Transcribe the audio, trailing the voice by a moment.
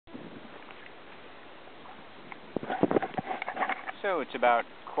So it's about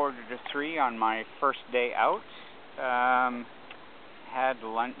 2:45 on my first day out. Had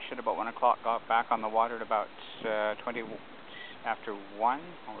lunch at about 1 o'clock, got back on the water at about 20 after 1,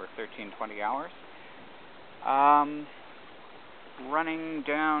 or 13-20 hours. Running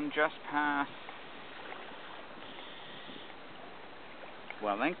down just past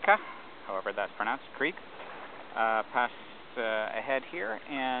Walenka, however that's pronounced, creek, past ahead here,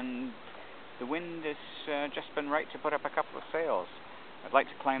 and the wind has just been right to put up a couple of sails. I'd like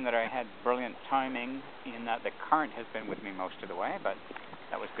to claim that I had brilliant timing in that the current has been with me most of the way, but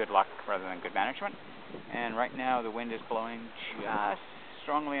that was good luck rather than good management. And right now the wind is blowing just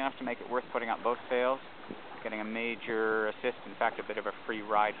strongly enough to make it worth putting up both sails, getting a major assist, in fact a bit of a free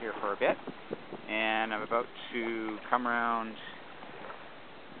ride here for a bit. And I'm about to come around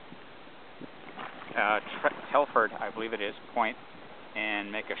Telford, I believe it is, point,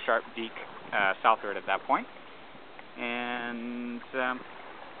 and make a sharp deke southward at that point. And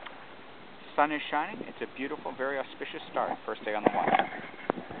sun is shining. It's a beautiful, very auspicious start, first day on the water.